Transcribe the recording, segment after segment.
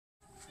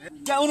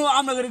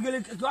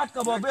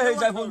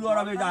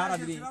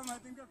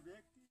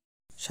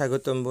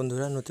স্বাগতম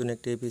বন্ধুরা নতুন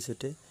একটি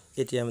এপিসোডে।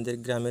 এটি আমাদের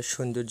গ্রামের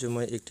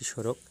সৌন্দর্যময় একটি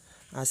সড়ক।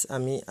 আজ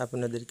আমি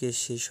আপনাদেরকে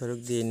সেই সড়ক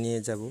দিয়ে নিয়ে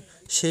যাব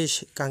সেই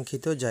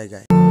কাঙ্ক্ষিত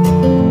জায়গায়।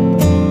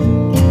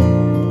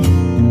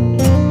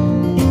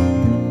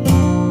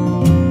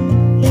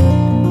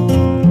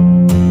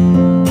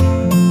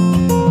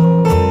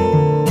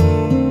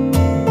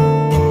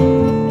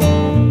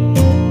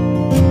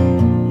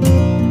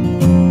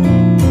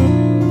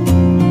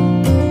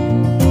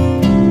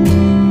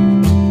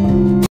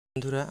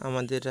 বন্ধুরা,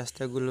 আমাদের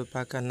রাস্তাগুলো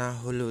পাকা না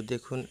হলেও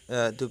দেখুন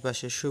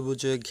দুপাশে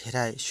সবুজে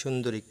ঘেরায়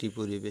সুন্দর একটি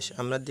পরিবেশ।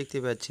 আমরা দেখতে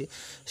পাচ্ছি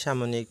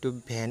সামনে একটু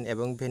ভ্যান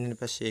এবং ভ্যানের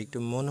পাশে একটু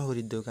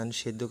মনোহরি দোকান।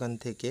 সেই দোকান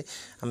থেকে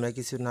আমরা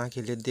কিছু না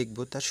খেলে দেখব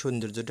তার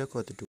সৌন্দর্যটা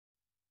কতটুকু।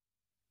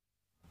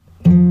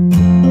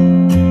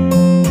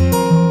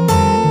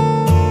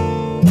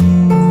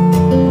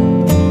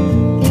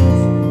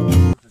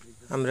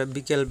 আমরা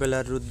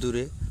বিকেলবেলার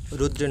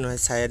রুদ্রে নয়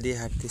ছায়া দিয়ে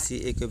হাঁটতেছি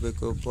এঁকো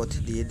বেঁকো পথ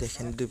দিয়ে।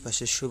 দেখেন দুই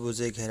পাশে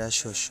সবুজে ঘেরা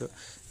শস্য,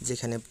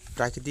 যেখানে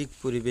প্রাকৃতিক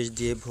পরিবেশ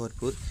দিয়ে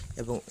ভরপুর,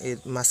 এবং এর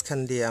মাঝখান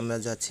দিয়ে আমরা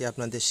যাচ্ছি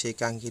আপনাদের সেই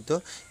কাঙ্ক্ষিত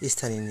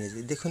স্থানে নিয়ে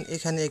যাই। দেখুন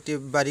এখানে একটি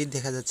বাড়ি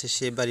দেখা যাচ্ছে,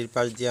 সেই বাড়ির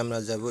পাশ দিয়ে আমরা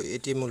যাব।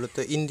 এটি মূলত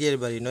ইন্ডিয়ার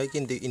বাড়ি নয়,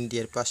 কিন্তু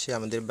ইন্ডিয়ার পাশে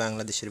আমাদের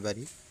বাংলাদেশের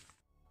বাড়ি।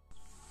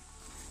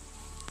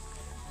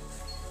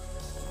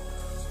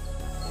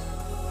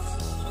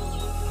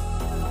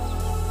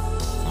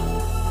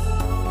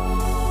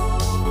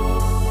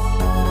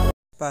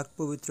 পাক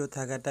পবিত্র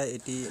থাকাটা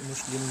এটি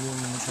মুসলিম নিয়ম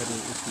অনুসারে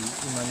একটি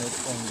ইমানের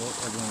অঙ্গ,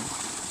 এবং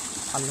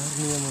আল্লাহর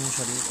নিয়ম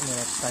অনুসারে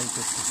ওনারা তাই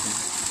করতেছেন।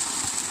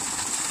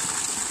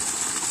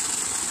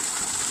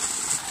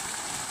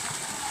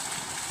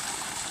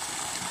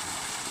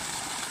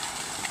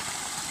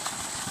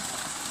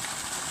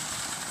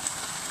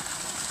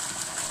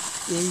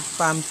 এই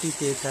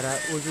পাম্পটিতে তারা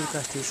ওযুর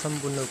কাজটি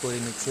সম্পূর্ণ করে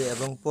নিচ্ছে,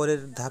 এবং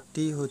পরের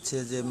ধাপটি হচ্ছে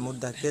যে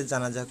মুর্দাকে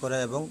জানাজা করা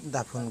এবং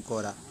দাফন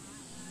করা।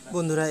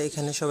 বন্ধুরা,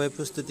 এখানে সবাই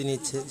প্রস্তুতি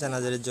নিচ্ছে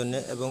জানাজার জন্য,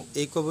 এবং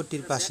এই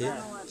কবরটির পাশে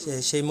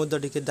সেই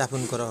মুর্দাটিকে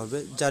দাফন করা হবে,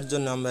 যার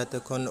জন্য আমরা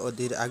এতক্ষণ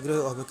অধীর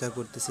আগ্রহে অপেক্ষা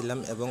করতেছিলাম,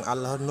 এবং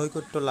আল্লাহর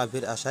নৈকট্য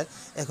লাভের আশায়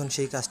এখন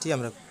সেই কাজটি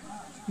আমরা।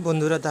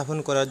 বন্ধুরা, দাফন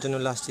করার জন্য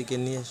লাশটিকে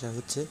নিয়ে আসা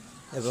হচ্ছে,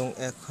 এবং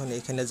এখন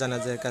এখানে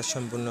জানাজার কাজ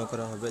সম্পূর্ণ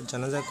করা হবে।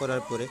 জানাজা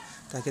করার পরে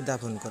তাকে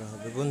দাফন করা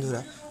হবে।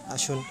 বন্ধুরা,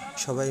 আসুন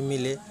সবাই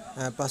মিলে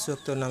 5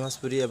 ওয়াক্ত নামাজ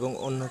পড়ি এবং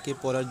অন্যকে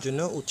পড়ার জন্য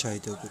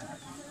উৎসাহিত করি।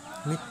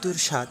 মৃত্যুর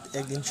স্বাদ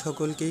একদিন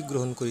সকলকেই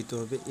গ্রহণ করিতে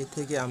হবে, এ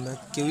থেকে আমরা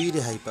কেউই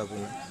রেহাই পাব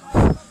না।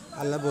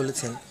 আল্লাহ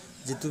বলেছেন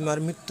যে তোমার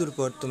মৃত্যুর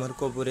পর তোমার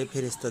কবরে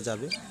ফেরেশতা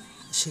যাবে,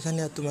 সেখানে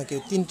তোমাকে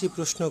 3টি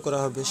প্রশ্ন করা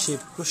হবে। সেই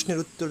প্রশ্নের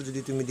উত্তর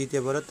যদি তুমি দিতে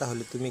পারো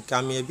তাহলে তুমি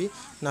কামিয়াবি,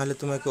 নাহলে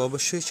তোমাকে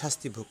অবশ্যই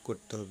শাস্তি ভোগ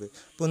করতে হবে।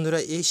 বন্ধুরা,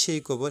 এই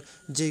সেই কবর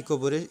যেই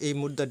কবরে এই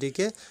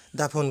মুর্দাটিকে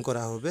দাফন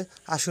করা হবে।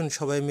 আসুন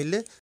সবাই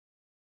মিলে।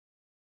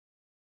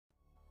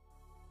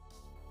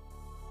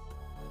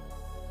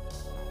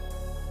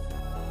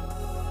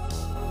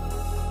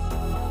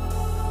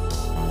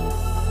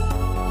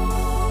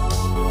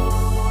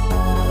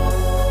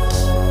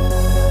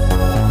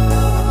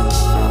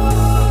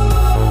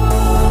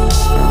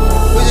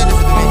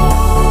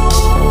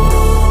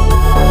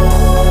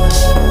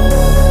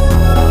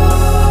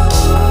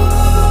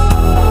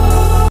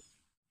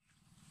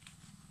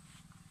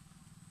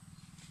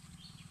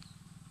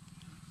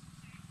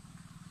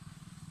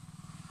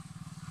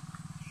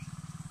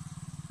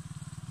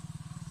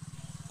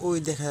 ওই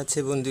দেখা যাচ্ছে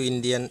বন্ধু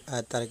ইন্ডিয়ান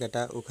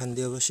তারকাটা, ওখান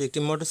দিয়ে অবশ্যই একটি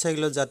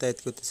মোটরসাইকেলও যাতায়াত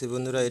করতেছে।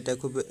 বন্ধুরা, এটা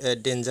খুব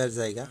ডেঞ্জার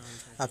জায়গা,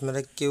 আপনারা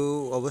কেউ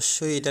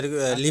অবশ্যই এটার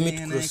লিমিট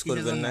ক্রস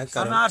করবেন না,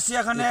 কারণ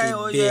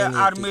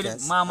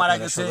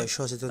সবাই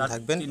সচেতন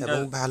থাকবেন এবং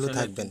ভালো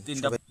থাকবেন।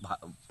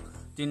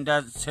 3টা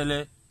ছেলে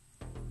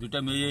 2টা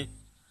মেয়ে,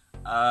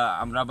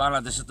 আমরা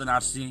বাংলাদেশে তো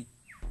আসছি,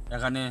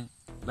 এখানে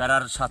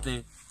বেড়ার সাথে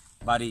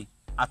বাড়ি,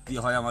 আত্মীয়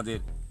হয় আমাদের,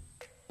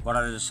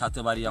 বর্ডারের সাথে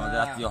বাড়ি আমাদের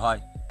আত্মীয়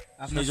হয়।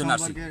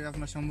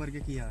 আপনার সম্পর্কে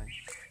কি হয়?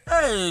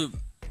 এই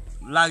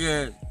লাগে।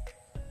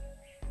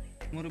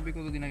 মুরব্বী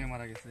কতদিন আগে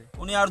মারা গেছে?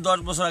 উনি আর 10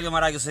 বছর আগে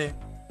মারা গেছে।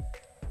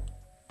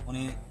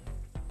 উনি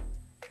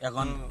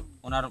এখন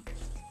ওনার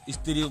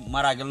স্ত্রী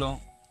মারা গেল,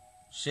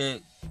 সে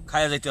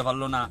খায়া যাইতে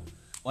পারলো না,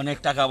 অনেক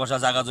টাকা পয়সা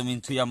জায়গা জমিন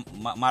থুইয়া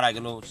মারা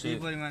গেল। সে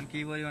কি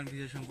পরিমাণ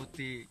বিষয়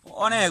সম্পত্তি?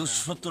 অনেক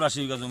 70-80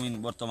 বিঘা জমিন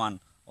বর্তমান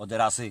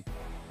ওদের আছে।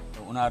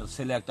 ওনার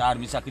ছেলে একটা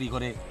আর্মি চাকরি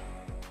করে,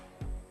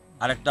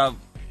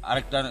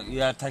 আরেকটা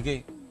ইয়ার থাকে।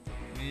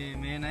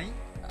 মেয়ে নাই?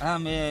 হ্যাঁ,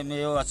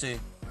 মেয়েও আছে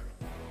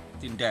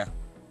 3টা,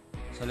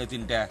 ছেলে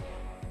 3টা,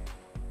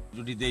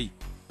 রুটি দেই,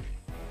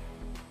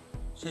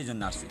 সেই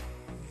জন্য আসছি।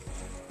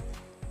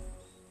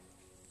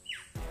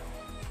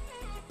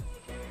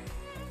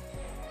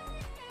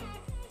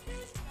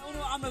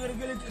 আমরা